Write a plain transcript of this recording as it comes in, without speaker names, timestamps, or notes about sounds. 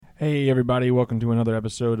Hey everybody, welcome to another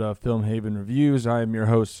episode of Film Haven Reviews. I am your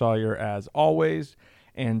host Sawyer as always,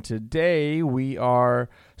 and today we are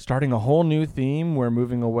starting a whole new theme. We're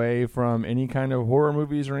moving away from any kind of horror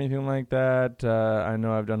movies or anything like that. I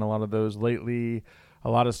know I've done a lot of those lately,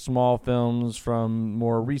 a lot of small films from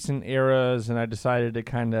more recent eras, and I decided to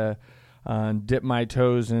kind of dip my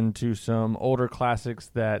toes into some older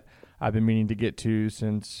classics that I've been meaning to get to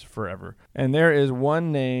since forever. And there is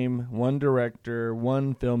one name, one director,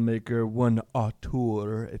 one filmmaker, one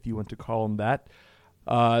auteur, if you want to call him that,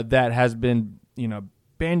 that has been,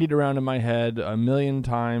 bandied around in my head a million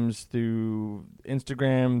times through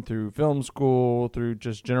Instagram, through film school, through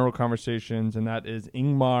just general conversations, and that is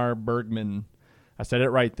Ingmar Bergman. I said it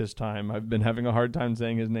right this time. I've been having a hard time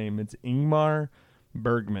saying his name. It's Ingmar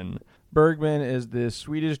Bergman. Bergman is this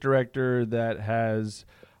Swedish director that has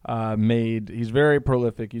he's very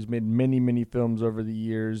prolific. He's made many films over the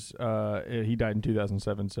years. He died in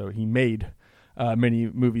 2007, so he made many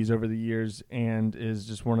movies over the years and is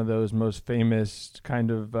just one of those most famous kind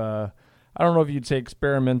of, I don't know if you'd say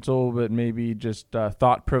experimental, but maybe just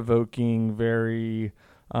thought-provoking, very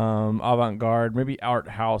avant-garde, maybe art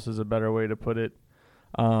house is a better way to put it.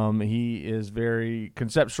 He is very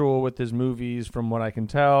conceptual with his movies from what I can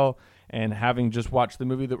tell. And having just watched the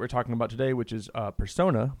movie that we're talking about today, which is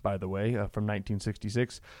Persona, by the way, from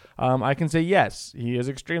 1966, I can say yes, he is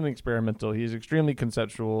extremely experimental. He is extremely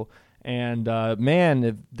conceptual. And man,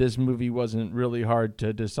 if this movie wasn't really hard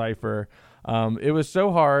to decipher, it was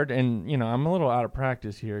so hard. And, I'm a little out of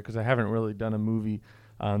practice here because I haven't really done a movie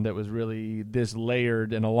that was really this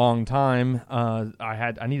layered in a long time.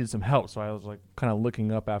 I needed some help, so I was like kind of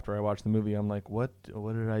looking up after I watched the movie. I'm like, what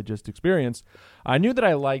did I just experience? I knew that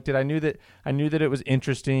I liked it. I knew that it was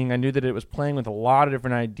interesting. I knew that it was playing with a lot of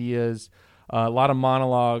different ideas, a lot of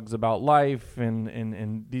monologues about life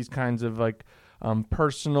and these kinds of like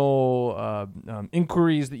personal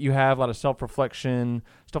inquiries that you have, a lot of self-reflection,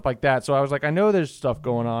 stuff like that. So I was like, I know there's stuff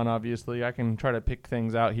going on, obviously. I can try to pick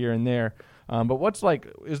things out here and there. But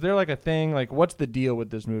is there like a thing, like what's the deal with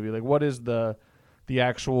this movie? Like what is the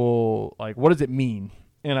actual, like what does it mean?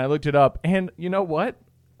 And I looked it up, and you know what?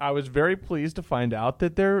 I was very pleased to find out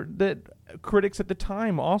that critics at the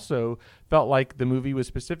time also felt like the movie was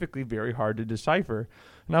specifically very hard to decipher.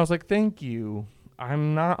 And I was like, thank you.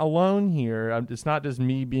 I'm not alone here. It's not just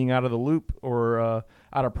me being out of the loop or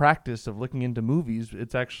out of practice of looking into movies.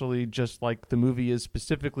 It's actually just like the movie is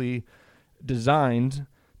specifically designed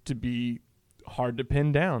to be hard to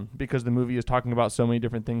pin down because the movie is talking about so many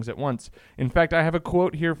different things at once. In fact, I have a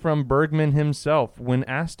quote here from Bergman himself when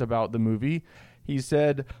asked about the movie. He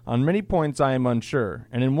said, "On many points I am unsure,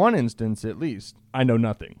 and in one instance at least, I know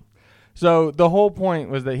nothing." So the whole point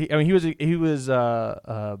was that he was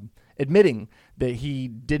admitting that he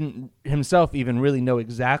didn't himself even really know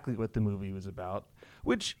exactly what the movie was about,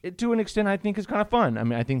 which to an extent I think is kind of fun. I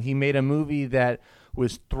mean, I think he made a movie that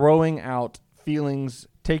was throwing out feelings,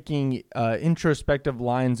 taking introspective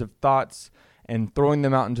lines of thoughts and throwing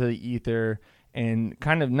them out into the ether and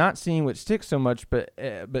kind of not seeing what sticks so much,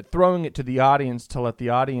 but throwing it to the audience to let the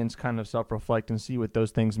audience kind of self-reflect and see what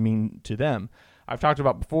those things mean to them. I've talked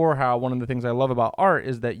about before how one of the things I love about art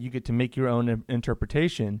is that you get to make your own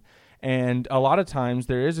interpretation. And a lot of times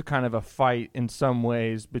there is a kind of a fight in some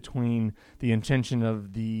ways between the intention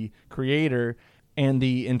of the creator and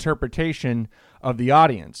the interpretation of the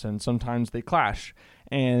audience. And sometimes they clash.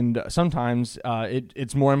 And sometimes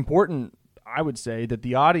it's more important, I would say, that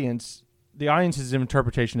the audience's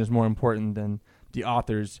interpretation is more important than the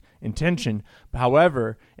author's intention.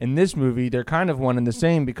 However, in this movie, they're kind of one and the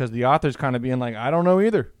same because the author's kind of being like, I don't know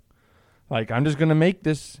either. Like, I'm just going to make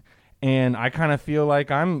this, and I kind of feel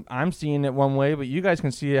like I'm seeing it one way, but you guys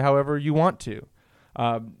can see it however you want to.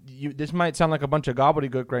 This might sound like a bunch of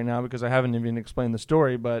gobbledygook right now because I haven't even explained the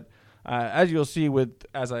story, but as you'll see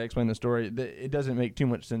as I explain the story, it doesn't make too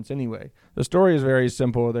much sense anyway. The story is very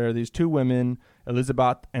simple. There are these two women,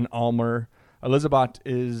 Elisabeth and Almer. Elisabeth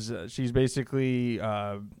she's basically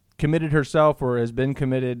committed herself or has been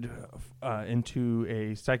committed into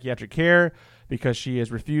a psychiatric care because she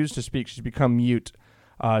has refused to speak. She's become mute.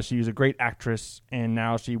 She was a great actress, and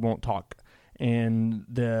now she won't talk. And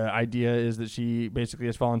the idea is that she basically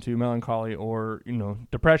has fallen to melancholy or,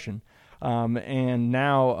 depression. And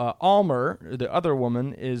now Almer, the other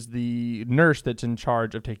woman, is the nurse that's in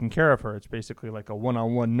charge of taking care of her. It's basically like a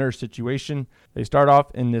one-on-one nurse situation. They start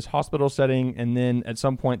off in this hospital setting, and then at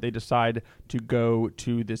some point they decide to go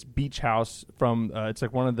to this beach house it's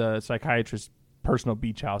like one of the psychiatrist's personal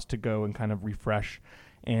beach house to go and kind of refresh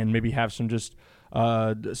and maybe have some just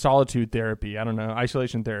solitude therapy,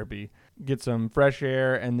 isolation therapy. get some fresh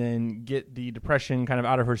air, and then get the depression kind of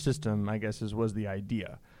out of her system, I guess was the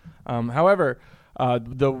idea. However,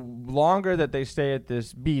 the longer that they stay at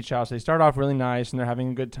this beach house, they start off really nice and they're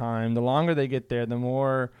having a good time. The longer they get there, the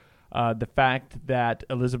more the fact that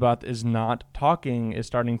Elizabeth is not talking is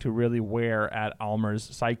starting to really wear at Almer's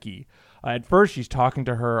psyche. At first, she's talking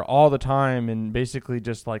to her all the time and basically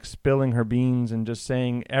just like spilling her beans and just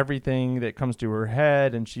saying everything that comes to her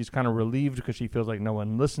head. And she's kind of relieved because she feels like no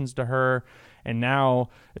one listens to her. And now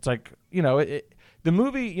it's like, the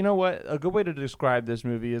movie, you know what? A good way to describe this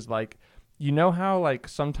movie is like, you know how like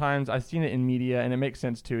sometimes I've seen it in media and it makes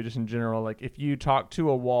sense too, just in general. Like if you talk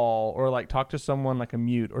to a wall or like talk to someone like a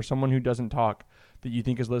mute or someone who doesn't talk that you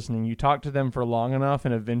think is listening, you talk to them for long enough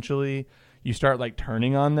and eventually you start like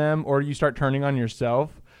turning on them, or you start turning on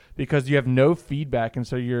yourself because you have no feedback. And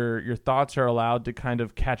so your thoughts are allowed to kind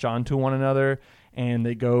of catch on to one another, and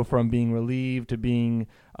they go from being relieved to being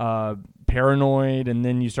paranoid. And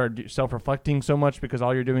then you start self-reflecting so much because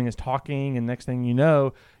all you're doing is talking. And next thing you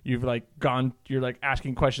know, you're like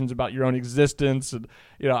asking questions about your own existence. And,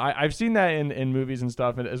 I've seen that in movies and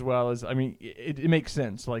stuff, as well as, it makes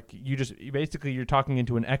sense. Like you're talking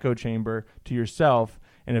into an echo chamber to yourself,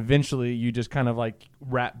 and eventually you just kind of like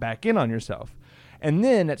wrap back in on yourself. And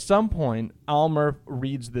then at some point, Almer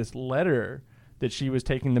reads this letter that she was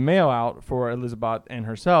taking the mail out for Elizabeth and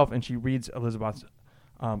herself, and she reads Elizabeth's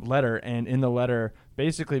letter. And in the letter,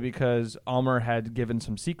 basically because Almer had given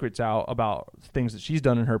some secrets out about things that she's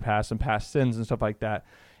done in her past and past sins and stuff like that,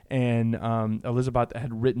 and Elizabeth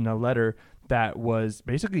had written a letter that was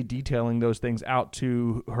basically detailing those things out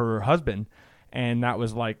to her husband, and that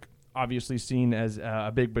was like obviously seen as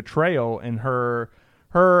a big betrayal, and her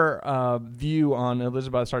view on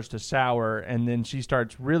Elizabeth starts to sour. And then she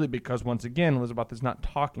starts really, because once again, Elizabeth is not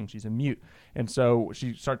talking, she's a mute. And so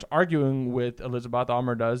she starts arguing with Elizabeth,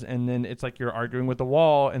 Almer does, and then it's like you're arguing with the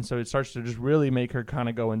wall. And so it starts to just really make her kind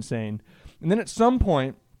of go insane. And then at some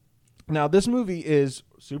point, now this movie is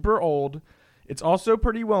super old. It's also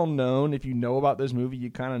pretty well known. If you know about this movie, you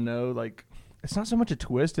kind of know, like, it's not so much a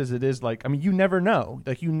twist as it is like, you never know.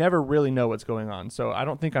 Like, you never really know what's going on. So I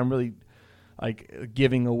don't think I'm really like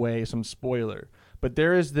giving away some spoiler, but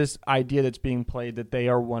there is this idea that's being played that they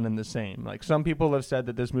are one and the same. Like some people have said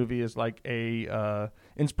that this movie is like a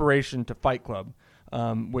inspiration to Fight Club,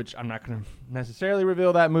 which I'm not going to necessarily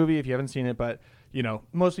reveal that movie if you haven't seen it, but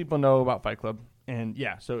most people know about Fight Club. And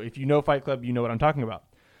yeah, so if you know Fight Club, you know what I'm talking about.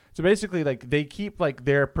 So basically, like, they keep like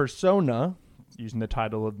their persona, using the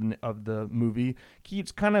title of the movie,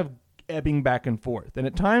 keeps kind of ebbing back and forth. And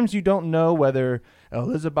at times you don't know whether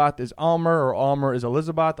Elizabeth is Almer or Almer is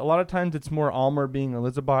Elizabeth. A lot of times it's more Almer being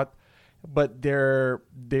Elizabeth, but their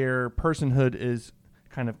personhood is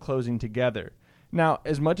kind of closing together. Now,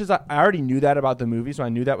 as much as I already knew that about the movie, so I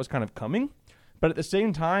knew that was kind of coming, but at the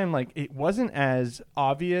same time, like, it wasn't as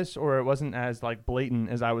obvious, or it wasn't as like blatant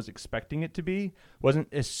as I was expecting it to be. It wasn't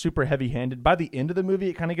as super heavy-handed. By the end of the movie,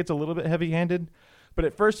 it kind of gets a little bit heavy-handed. But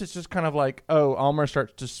at first, it's just kind of like, oh, Almer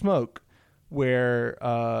starts to smoke, where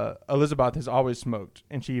Elizabeth has always smoked,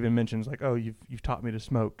 and she even mentions like, oh, you've taught me to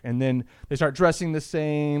smoke. And then they start dressing the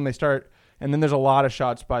same. And then there's a lot of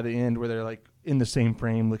shots by the end where they're like in the same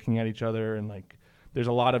frame, looking at each other, and like there's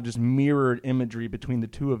a lot of just mirrored imagery between the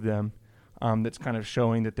two of them that's kind of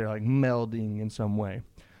showing that they're like melding in some way.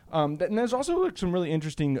 And there's also some really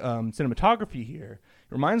interesting cinematography here.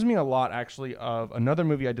 It reminds me a lot, actually, of another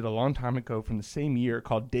movie I did a long time ago from the same year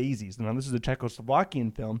called Daisies. Now, this is a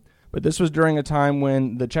Czechoslovakian film, but this was during a time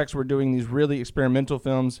when the Czechs were doing these really experimental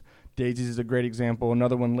films. Daisies is a great example.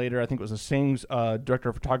 Another one later, I think it was the same director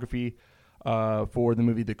of photography for the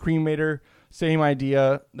movie The Cremator. Same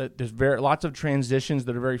idea, that there's lots of transitions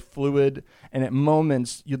that are very fluid, and at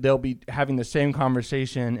moments they'll be having the same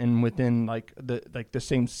conversation, and within the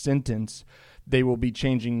same sentence, they will be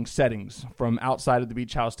changing settings from outside of the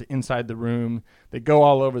beach house to inside the room. They go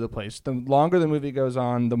all over the place. The longer the movie goes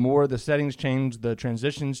on, the more the settings change, the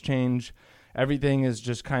transitions change. Everything is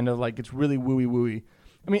just kind of like, it's really wooey.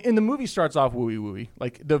 I mean, and the movie starts off wooey.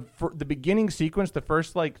 Like the beginning sequence, the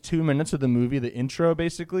first like 2 minutes of the movie, the intro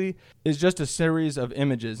basically, is just a series of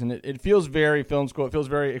images, and it feels very film school. It feels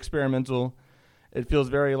very experimental. It feels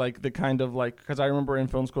very like the kind of like, because I remember in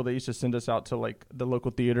film school they used to send us out to like the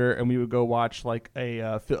local theater, and we would go watch like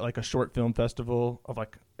a short film festival of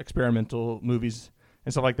like experimental movies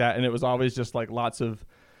and stuff like that, and it was always just like lots of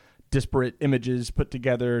disparate images put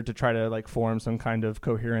together to try to like form some kind of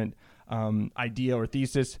coherent idea or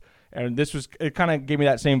thesis. And it kind of gave me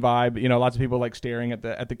that same vibe. Lots of people like staring at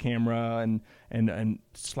the camera and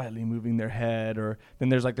slightly moving their head, or then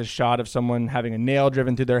there's like this shot of someone having a nail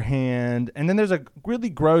driven through their hand, and then there's a really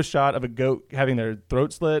gross shot of a goat having their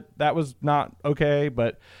throat slit. That was not okay,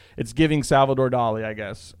 but it's giving Salvador Dali, I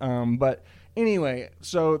guess. But anyway,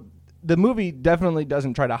 so the movie definitely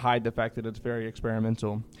doesn't try to hide the fact that it's very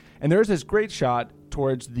experimental. And there's this great shot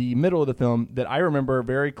towards the middle of the film that I remember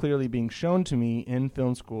very clearly being shown to me in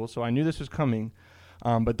film school, so I knew this was coming.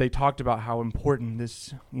 But they talked about how important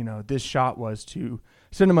this shot was to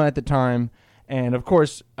cinema at the time. And of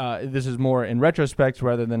course, this is more in retrospect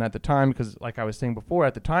rather than at the time, because like I was saying before,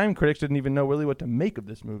 at the time, critics didn't even know really what to make of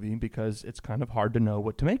this movie, because it's kind of hard to know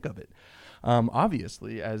what to make of it,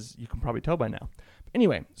 obviously, as you can probably tell by now.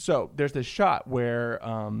 Anyway, so there's this shot where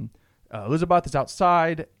Elizabeth is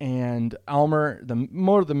outside, and Almer,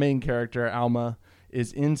 the main character, Alma,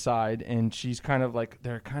 is inside, and she's kind of like,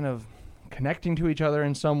 they're kind of connecting to each other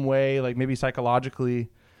in some way, like maybe psychologically.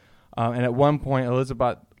 And at one point,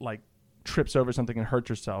 Elizabeth like trips over something and hurts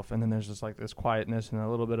herself, and then there's just like this quietness and a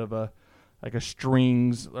little bit of a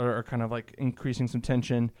strings or kind of like increasing some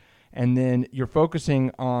tension, and then you're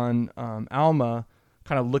focusing on Alma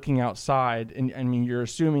kind of looking outside, and I mean, you're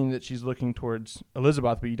assuming that she's looking towards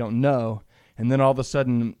Elizabeth, but you don't know. And then all of a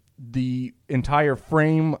sudden, the entire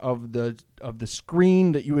frame of the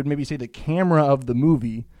screen, that you would maybe say the camera of the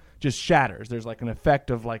movie, just shatters. There's like an effect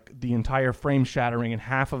of like the entire frame shattering, and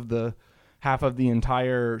half of the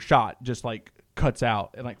entire shot just like cuts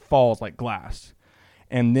out and like falls like glass.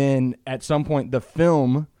 And then at some point, the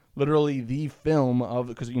film, literally the film of,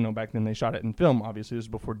 because back then they shot it in film, obviously this was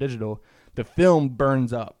before digital, the film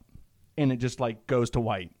burns up and it just like goes to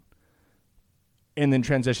white and then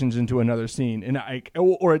transitions into another scene, and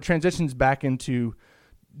or it transitions back into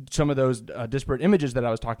some of those disparate images that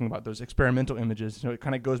I was talking about, those experimental images. So it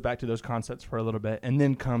kind of goes back to those concepts for a little bit and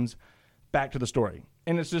then comes back to the story,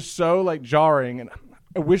 and it's just so like jarring. And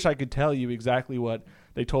I wish I could tell you exactly what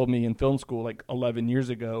they told me in film school like 11 years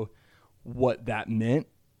ago what that meant.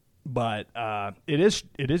 But it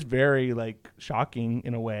is very like shocking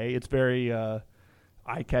in a way. It's very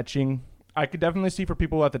eye-catching. I could definitely see for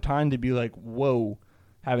people at the time to be like, "Whoa,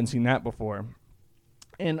 haven't seen that before."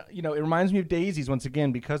 And it reminds me of Daisies once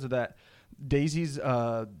again because of that. Daisies,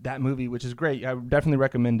 that movie, which is great. I would definitely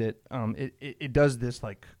recommend it. It does this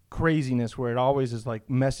like craziness where it always is like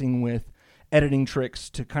messing with editing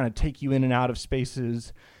tricks to kind of take you in and out of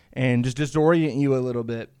spaces and just disorient you a little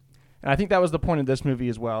bit. And I think that was the point of this movie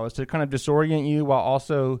as well, is to kind of disorient you while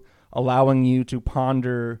also allowing you to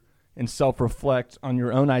ponder and self-reflect on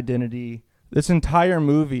your own identity. This entire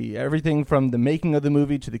movie, everything from the making of the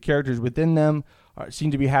movie to the characters within them, seem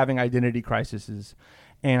to be having identity crises.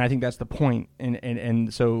 And I think that's the point.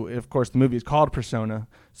 And so, of course, the movie is called Persona.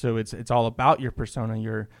 So it's all about your persona,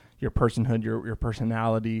 your personhood, your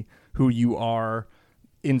personality, who you are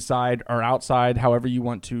inside or outside, however you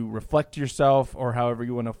want to reflect yourself or however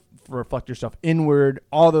you want to reflect yourself inward,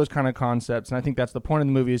 all those kind of concepts. And I think that's the point of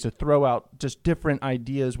the movie, is to throw out just different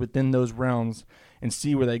ideas within those realms and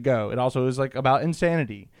see where they go. It also is like about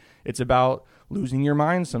insanity. It's about losing your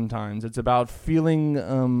mind sometimes. It's about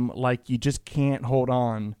feeling like you just can't hold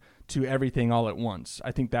on to everything all at once.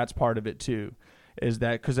 I think that's part of it too, is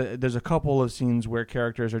that because there's a couple of scenes where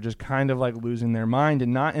characters are just kind of like losing their mind,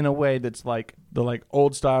 and not in a way that's like the like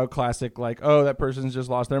old style classic, like, oh, that person's just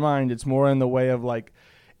lost their mind. It's more in the way of like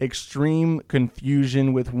extreme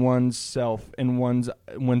confusion with one's self and one's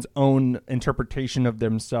own interpretation of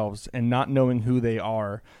themselves and not knowing who they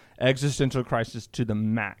are. Existential crisis to the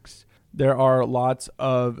max. There are lots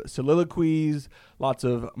of soliloquies, lots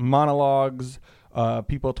of monologues,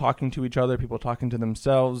 people talking to each other, people talking to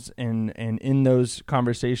themselves, and in those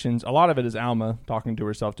conversations, a lot of it is Alma talking to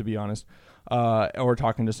herself, to be honest, or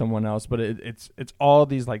talking to someone else. But it's all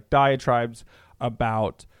these like diatribes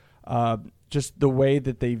about just the way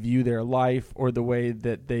that they view their life, or the way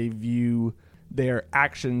that they view their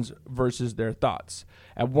actions versus their thoughts.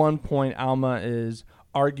 At one point, Alma is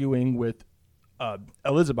arguing with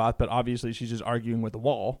Elizabeth, but obviously she's just arguing with the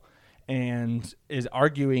wall, and is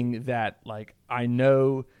arguing that, like, I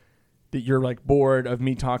know that you're like bored of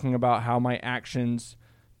me talking about how my actions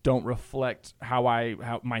don't reflect how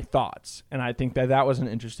my thoughts. And I think that was an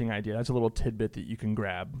interesting idea. That's a little tidbit that you can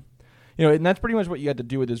grab. And that's pretty much what you had to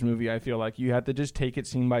do with this movie. I feel like you had to just take it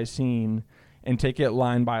scene by scene and take it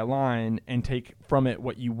line by line and take from it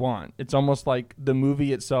what you want. It's almost like the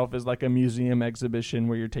movie itself is like a museum exhibition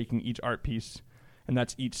where you're taking each art piece, and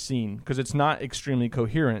that's each scene, because it's not extremely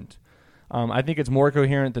coherent. I think it's more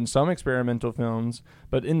coherent than some experimental films,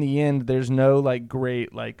 but in the end, there's no like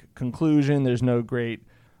great like conclusion. There's no great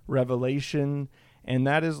revelation. And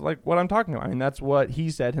that is like what I'm talking about. I mean, that's what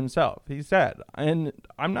he said himself. He said, and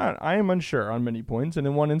I am unsure on many points. And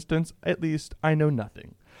in one instance, at least, I know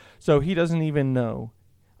nothing. So he doesn't even know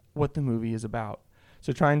what the movie is about.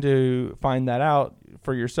 So trying to find that out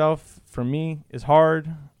for yourself, for me, is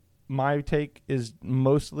hard. My take is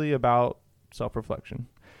mostly about self-reflection.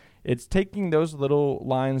 It's taking those little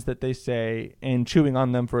lines that they say and chewing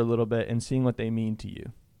on them for a little bit and seeing what they mean to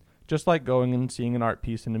you. Just like going and seeing an art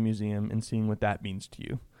piece in a museum and seeing what that means to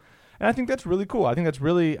you. And I think that's really cool. I think that's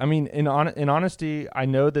really, I mean, in honesty, I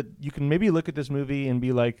know that you can maybe look at this movie and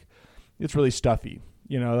be like, it's really stuffy.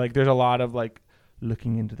 You know, like there's a lot of like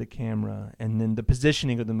looking into the camera, and then the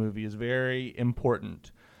positioning of the movie is very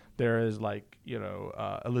important. There is like, you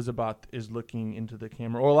know, Elizabeth is looking into the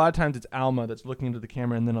camera, or a lot of times it's Alma that's looking into the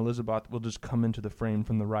camera, and then Elizabeth will just come into the frame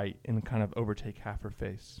from the right and kind of overtake half her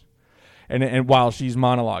face. And while she's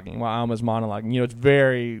monologuing, while Alma's monologuing, you know, it's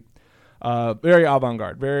very, very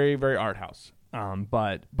avant-garde, very, very art house.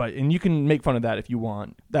 But and you can make fun of that if you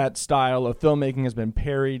want. That style of filmmaking has been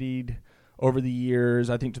parodied over the years,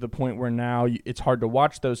 I think, to the point where now it's hard to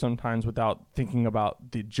watch those sometimes without thinking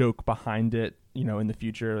about the joke behind it. You know, in the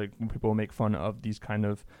future, like when people make fun of these kind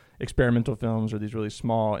of experimental films or these really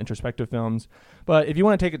small introspective films. But if you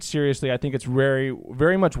want to take it seriously, I think it's very,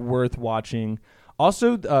 very much worth watching.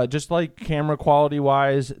 Also, just like camera quality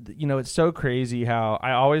wise, you know, it's so crazy how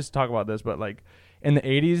I always talk about this, but like in the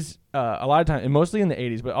 80s, a lot of times, and mostly in the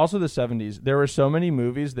 80s, but also the 70s, there were so many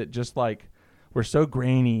movies that just like were so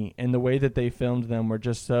grainy, and the way that they filmed them were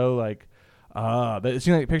just so like, it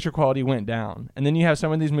seemed like picture quality went down. And then you have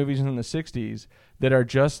some of these movies in the 60s that are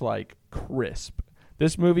just like crisp.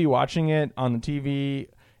 This movie, watching it on the TV,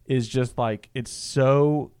 is just like, it's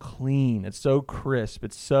so clean, it's so crisp,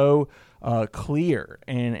 it's so clear,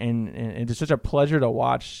 and it's such a pleasure to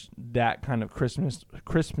watch that kind of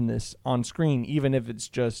crispness on screen, even if it's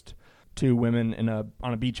just two women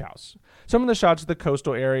on a beach house. Some of the shots of the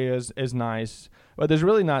coastal areas is nice, but there's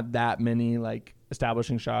really not that many like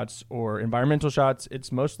establishing shots or environmental shots.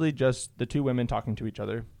 It's mostly just the two women talking to each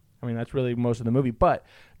other. I mean, that's really most of the movie. But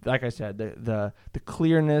like I said, the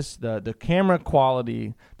clearness, the camera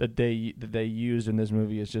quality that they used in this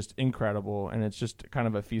movie is just incredible, and it's just kind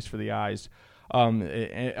of a feast for the eyes.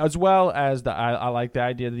 As well as I like the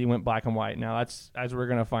idea that he went black and white. Now that's, as we're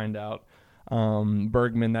gonna find out,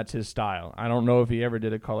 Bergman, that's his style. I don't know if he ever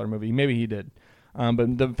did a color movie. Maybe he did.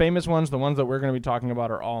 But the famous ones, the ones that we're going to be talking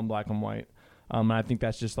about, are all in black and white. And I think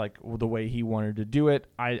that's just like the way he wanted to do it.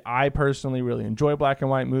 I personally really enjoy black and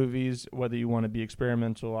white movies, whether you want to be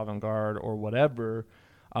experimental, avant-garde, or whatever.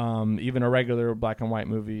 Even a regular black and white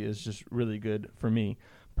movie is just really good for me.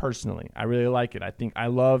 Personally, I really like it. I think I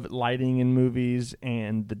love lighting in movies,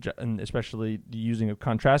 and especially the using of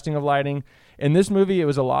contrasting of lighting. In this movie, it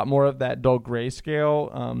was a lot more of that dull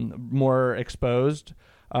grayscale, more exposed.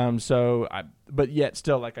 But yet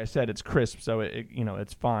still, like I said, it's crisp, so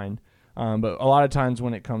it's fine. But a lot of times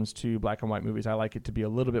when it comes to black and white movies, I like it to be a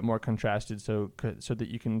little bit more contrasted, so that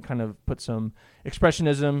you can kind of put some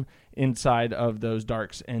expressionism inside of those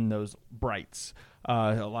darks and those brights.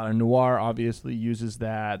 A lot of noir obviously uses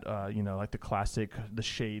that, like the classic, the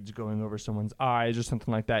shades going over someone's eyes or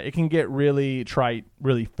something like that. It can get really trite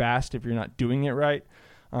really fast if you're not doing it right.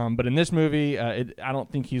 But in this movie, I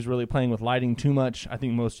don't think he's really playing with lighting too much. I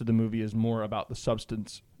think most of the movie is more about the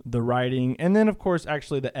substance, the writing, and then, of course,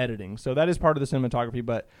 actually the editing. So that is part of the cinematography,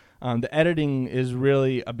 but the editing is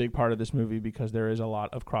really a big part of this movie because there is a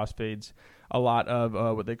lot of crossfades, a lot of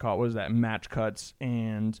what they call, match cuts,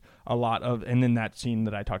 and and then that scene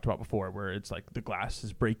that I talked about before where it's like the glass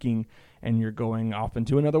is breaking and you're going off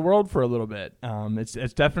into another world for a little bit.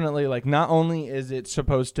 It's definitely like, not only is it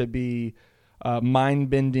supposed to be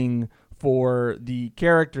mind-bending for the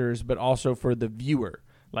characters, but also for the viewer.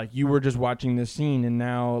 Like, you were just watching this scene, and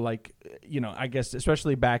now, like, I guess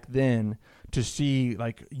especially back then, to see,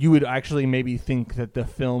 like, you would actually maybe think that the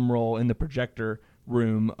film roll in the projector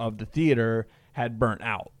room of the theater had burnt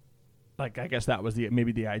out. Like, I guess that was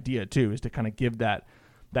maybe the idea too, is to kind of give that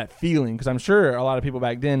feeling, because I'm sure a lot of people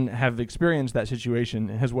back then have experienced that situation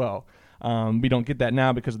as well. We don't get that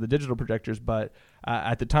now because of the digital projectors, but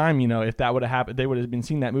at the time, if that would have happened, they would have been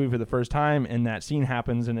seeing that movie for the first time, and that scene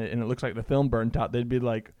happens, and it looks like the film burnt out. They'd be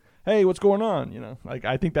like, "Hey, what's going on?" Like,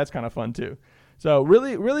 I think that's kind of fun too. So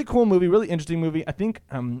really, really cool movie, really interesting movie. I think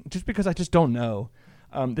just because I just don't know,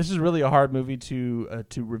 this is really a hard movie to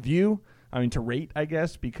review. I mean, to rate, I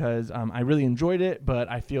guess, because I really enjoyed it, but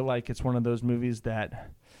I feel like it's one of those movies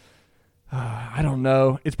that. I don't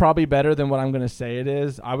know. It's probably better than what I'm going to say it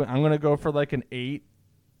is. I'm going to go for like an 8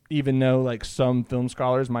 even though like some film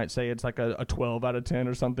scholars might say it's like a 12 out of 10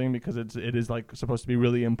 or something, because it is like supposed to be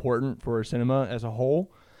really important for cinema as a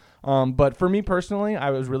whole. But for me personally,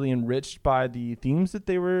 I was really enriched by the themes that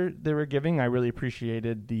they were giving. I really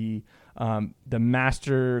appreciated the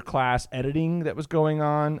master class editing that was going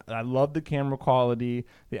on. I loved the camera quality.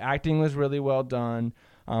 The acting was really well done.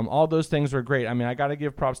 All those things were great. I mean, I got to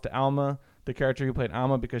give props to Alma, the character who played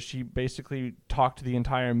Alma, because she basically talked the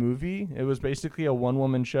entire movie. It was basically a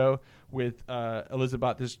one-woman show with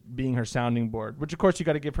Elizabeth just being her sounding board, which of course you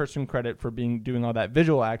got to give her some credit for doing all that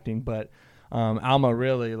visual acting, but Alma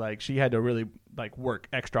really, like, she had to really like work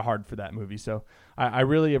extra hard for that movie. So I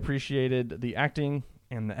really appreciated the acting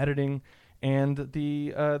and the editing and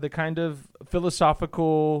the kind of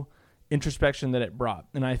philosophical introspection that it brought.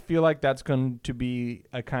 And I feel like that's going to be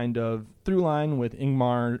a kind of through line with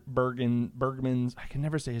Ingmar Bergman's, I can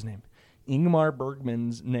never say his name, Ingmar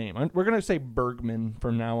Bergman's name. We're going to say Bergman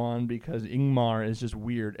from now on because Ingmar is just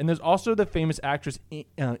weird. And there's also the famous actress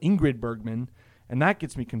Ingrid Bergman, and that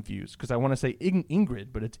gets me confused because I want to say Ingrid,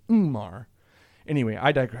 but it's Ingmar. Anyway,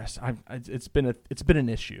 I digress. It's been an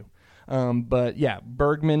issue. But yeah,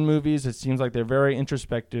 Bergman movies, it seems like they're very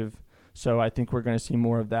introspective. So I think we're going to see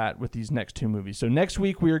more of that with these next two movies. So next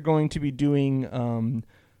week we are going to be doing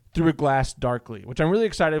Through a Glass Darkly, which I'm really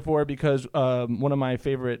excited for because one of my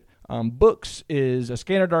favorite books is A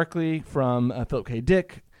Scanner Darkly from Philip K.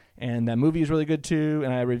 Dick. And that movie is really good too,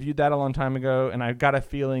 and I reviewed that a long time ago, and I've got a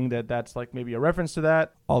feeling that that's like maybe a reference to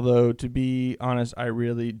that, although to be honest, I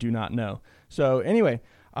really do not know. So anyway,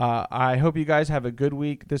 I hope you guys have a good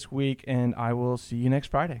week this week, and I will see you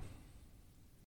next Friday.